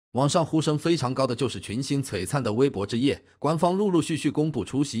网上呼声非常高的就是群星璀璨的微博之夜，官方陆陆续续公布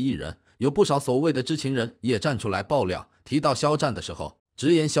出席艺人，有不少所谓的知情人也站出来爆料，提到肖战的时候，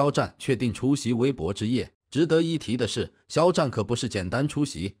直言肖战确定出席微博之夜。值得一提的是，肖战可不是简单出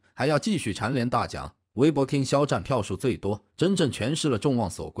席，还要继续蝉联大奖。微博听肖战票数最多，真正诠释了众望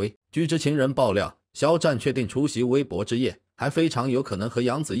所归。据知情人爆料，肖战确定出席微博之夜，还非常有可能和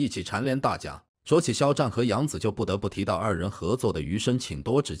杨紫一起蝉联大奖。说起肖战和杨紫，就不得不提到二人合作的《余生，请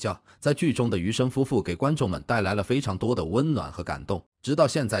多指教》。在剧中的余生夫妇给观众们带来了非常多的温暖和感动，直到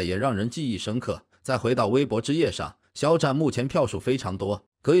现在也让人记忆深刻。再回到微博之夜上，肖战目前票数非常多，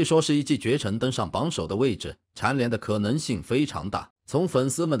可以说是一骑绝尘登上榜首的位置，蝉联的可能性非常大。从粉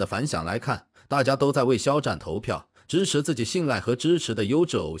丝们的反响来看，大家都在为肖战投票，支持自己信赖和支持的优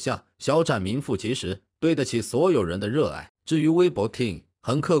质偶像。肖战名副其实，对得起所有人的热爱。至于微博 King，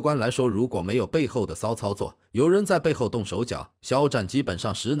很客观来说，如果没有背后的骚操作，有人在背后动手脚，肖战基本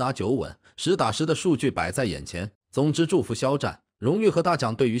上10拿9稳，实打实的数据摆在眼前。总之，祝福肖战，荣誉和大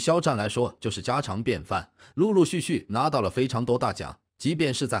奖对于肖战来说就是家常便饭，陆陆续续拿到了非常多大奖，即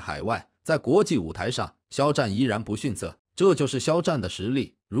便是在海外，在国际舞台上，肖战依然不逊色，这就是肖战的实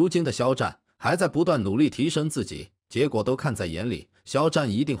力。如今的肖战还在不断努力提升自己，结果都看在眼里，肖战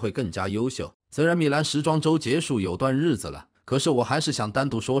一定会更加优秀。虽然米兰时装周结束有段日子了，可是我还是想单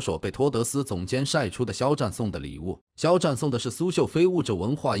独说说被托德斯总监晒出的肖战送的礼物。肖战送的是苏绣非物质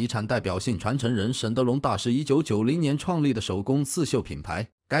文化遗产代表性传承人沈德龙大师1990年创立的手工刺绣品牌，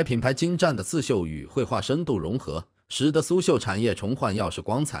该品牌精湛的刺绣与绘画深度融合，使得苏绣产业重焕耀世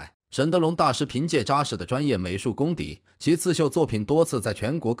光彩。沈德龙大师凭借扎实的专业美术功底，其刺绣作品多次在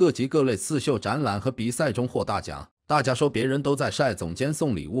全国各级各类刺绣展览和比赛中获大奖。大家说别人都在晒总监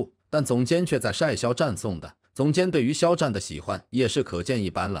送礼物，但总监却在晒肖战送的。总监对于肖战的喜欢也是可见一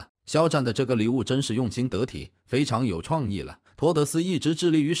斑了。肖战的这个礼物真是用心得体，非常有创意了。托德斯一直致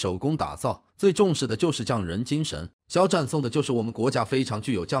力于手工打造，最重视的就是匠人精神。肖战送的就是我们国家非常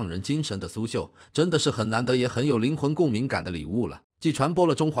具有匠人精神的苏绣，真的是很难得也很有灵魂共鸣感的礼物了。既传播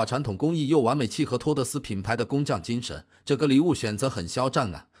了中华传统工艺，又完美契合托德斯品牌的工匠精神，这个礼物选择很肖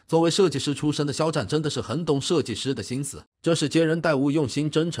战啊。作为设计师出身的肖战真的是很懂设计师的心思，这是接人待物用心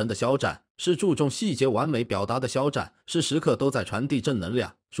真诚的肖战，是注重细节完美表达的肖战，是时刻都在传递正能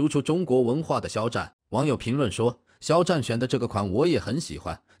量输出中国文化的肖战。网友评论说，肖战选的这个款我也很喜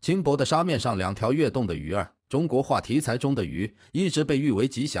欢，轻薄的纱面上2条跃动的鱼儿，中国画题材中的鱼一直被誉为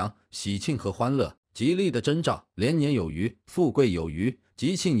吉祥、喜庆和欢乐，吉利的征兆，连年有余，富贵有余，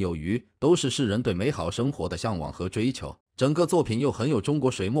吉庆有余，都是世人对美好生活的向往和追求。整个作品又很有中国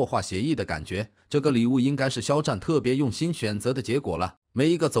水墨画写意的感觉，这个礼物应该是肖战特别用心选择的结果了。每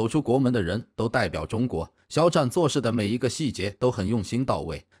一个走出国门的人都代表中国，肖战做事的每一个细节都很用心到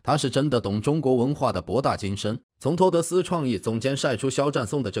位，他是真的懂中国文化的博大精深。从托德斯创意总监晒出肖战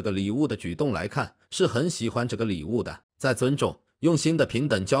送的这个礼物的举动来看，是很喜欢这个礼物的。在尊重、用心的平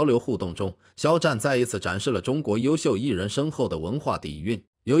等交流互动中，肖战再一次展示了中国优秀艺人深厚的文化底蕴。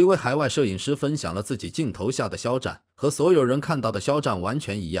有一位海外摄影师分享了自己镜头下的肖战，和所有人看到的肖战完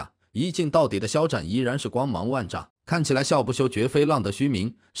全一样，一镜到底的肖战依然是光芒万丈，看起来笑不休，绝非浪得虚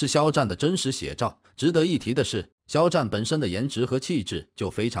名，是肖战的真实写照。值得一提的是，肖战本身的颜值和气质就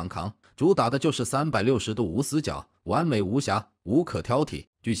非常扛，主打的就是360度无死角，完美无瑕，无可挑剔。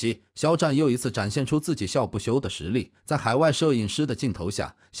据悉，肖战又一次展现出自己笑不休的实力，在海外摄影师的镜头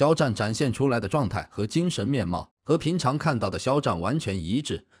下，肖战展现出来的状态和精神面貌和平常看到的肖战完全一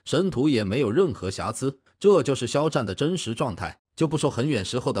致，神图也没有任何瑕疵，这就是肖战的真实状态。就不说很远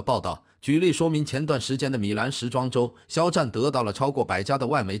时候的报道，举例说明前段时间的米兰时装周，肖战得到了超过100家的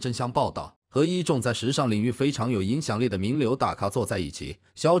外媒争相报道，和一众在时尚领域非常有影响力的名流大咖坐在一起，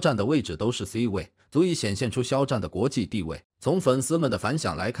肖战的位置都是 C 位，足以显现出肖战的国际地位。从粉丝们的反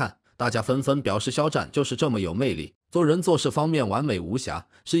响来看，大家纷纷表示肖战就是这么有魅力，做人做事方面完美无瑕，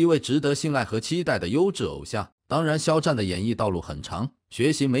是一位值得信赖和期待的优质偶像。当然，肖战的演艺道路很长，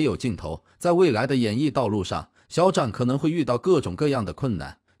学习没有尽头，在未来的演艺道路上，肖战可能会遇到各种各样的困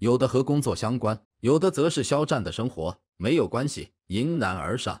难，有的和工作相关，有的则是肖战的生活，没有关系，迎难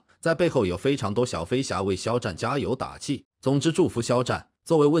而上，在背后有非常多小飞侠为肖战加油打气。总之，祝福肖战，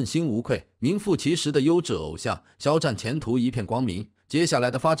作为问心无愧、名副其实的优质偶像，肖战前途一片光明，接下来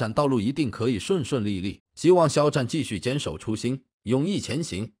的发展道路一定可以顺顺利利。希望肖战继续坚守初心，勇毅前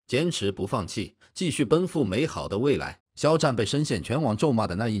行，坚持不放弃，继续奔赴美好的未来。肖战被深陷全网咒骂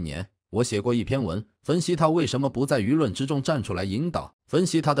的那一年，我写过一篇文，分析他为什么不在舆论之中站出来引导，分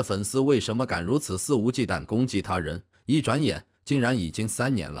析他的粉丝为什么敢如此肆无忌惮攻击他人。一转眼竟然已经3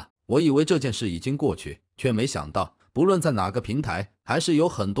年了，我以为这件事已经过去，却没想到不论在哪个平台，还是有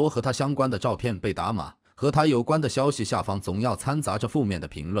很多和他相关的照片被打码，和他有关的消息下方总要掺杂着负面的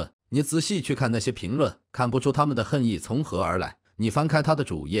评论。你仔细去看那些评论，看不出他们的恨意从何而来。你翻开他的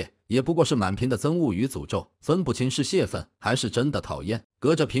主页，也不过是满屏的憎恶与诅咒，分不清是泄愤还是真的讨厌。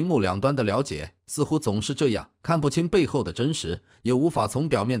隔着屏幕两端的了解，似乎总是这样，看不清背后的真实，也无法从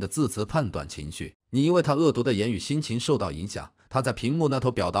表面的字词判断情绪。你因为他恶毒的言语心情受到影响，他在屏幕那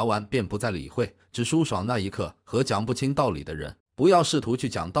头表达完便不再理会，只舒爽那一刻和讲不清道理的人。不要试图去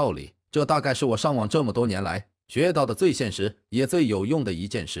讲道理，这大概是我上网这么多年来学到的最现实也最有用的一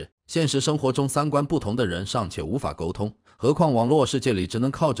件事。现实生活中三观不同的人尚且无法沟通，何况网络世界里只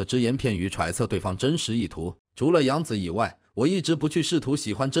能靠着只言片语揣测对方真实意图。除了杨紫以外，我一直不去试图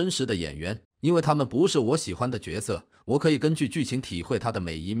喜欢真实的演员，因为他们不是我喜欢的角色。我可以根据剧情体会他的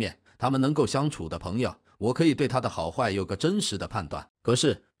每一面，他们能够相处的朋友，我可以对他的好坏有个真实的判断。可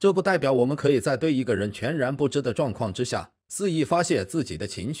是这不代表我们可以在对一个人全然不知的状况之下肆意发泄自己的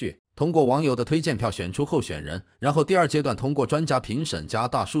情绪，通过网友的推荐票选出候选人，然后第二阶段通过专家评审加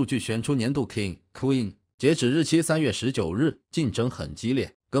大数据选出年度 King、Queen。 截止日期3月19日，竞争很激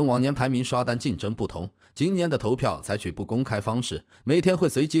烈。跟往年排名刷单竞争不同，今年的投票采取不公开方式，每天会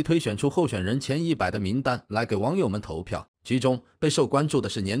随机推选出候选人前100的名单来给网友们投票，其中备受关注的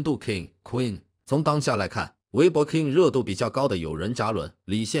是年度 King、Queen。 从当下来看，微博 King 热度比较高的有任嘉伦、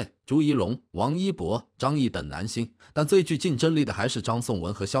李现、朱一龙、王一博、张译等男星，但最具竞争力的还是张颂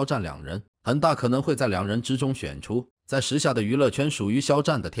文和肖战两人，很大可能会在两人之中选出。在时下的娱乐圈属于肖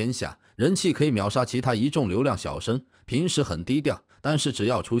战的天下，人气可以秒杀其他一众流量小生，平时很低调，但是只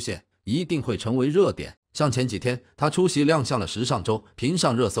要出现，一定会成为热点。像前几天他出席亮相了时尚周，频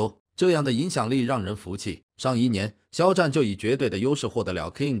上热搜，这样的影响力让人服气。上一年肖战就以绝对的优势获得了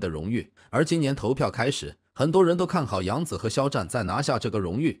King 的荣誉，而今年投票开始，很多人都看好杨紫和肖战再拿下这个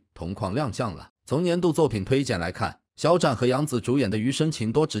荣誉，同框亮相了。从年度作品推荐来看，肖战和杨紫主演的《余生请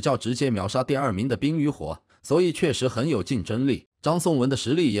多指教》直接秒杀第2名的《冰与火》，所以确实很有竞争力。张颂文的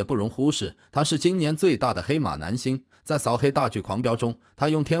实力也不容忽视，他是今年最大的黑马男星，在扫黑大剧狂飙中，他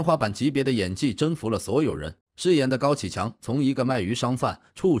用天花板级别的演技征服了所有人。饰演的高启强从一个卖鱼商贩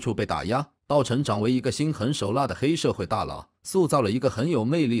处处被打压，到成长为一个心狠手辣的黑社会大佬，塑造了一个很有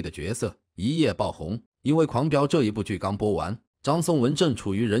魅力的角色，一夜爆红。因为狂飙这一部剧刚播完，张颂文正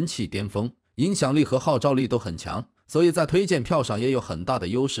处于人气巅峰，影响力和号召力都很强，所以在推荐票上也有很大的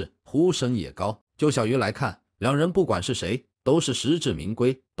优势，呼声也高。就小鱼来看，两人不管是谁都是实至名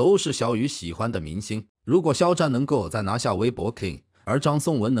归，都是小鱼喜欢的明星。如果肖战能够再拿下微博 King， 而张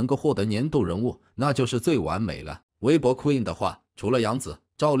颂文能够获得年度人物，那就是最完美了。微博 Queen 的话，除了杨紫、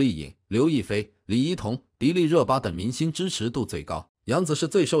赵丽颖、刘亦菲、李一桐、迪丽热巴等明星支持度最高。杨紫是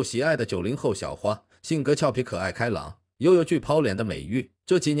最受喜爱的90后小花，性格俏皮可爱开朗，又有具抛脸的美誉，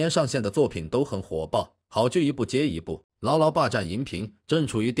这几年上线的作品都很火爆，好剧一部接一部，牢牢霸占荧屏，正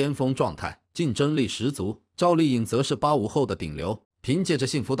处于巅峰状态，竞争力十足。赵丽颖则是85后的顶流，凭借着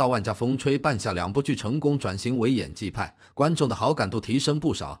幸福到万家风吹办下2部剧成功转型为演技派，观众的好感度提升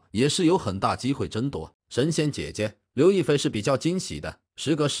不少，也是有很大机会争夺。神仙姐姐刘亦菲是比较惊喜的，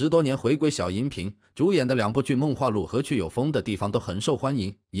时隔10多年回归小荧屏，主演的2部剧《梦话录》和《去有风的地方》都很受欢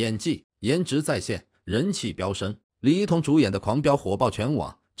迎，演技、颜值在线，人气飙升。李一桐主演的《狂飙》火爆全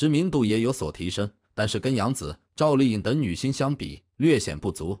网，知名度也有所提升，但是跟杨紫、赵丽颖等女星相比，略显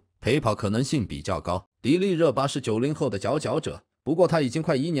不足，陪跑可能性比较高。迪丽热巴是90后的佼佼者，不过她已经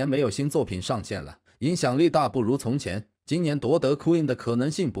快1年没有新作品上线了，影响力大不如从前，今年夺得 Queen 的可能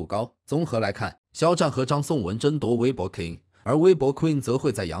性不高。综合来看，肖战和张颂文争夺微博 King， 而微博 Queen 则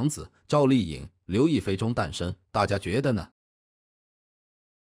会在杨紫、赵丽颖、刘亦菲中诞生，大家觉得呢？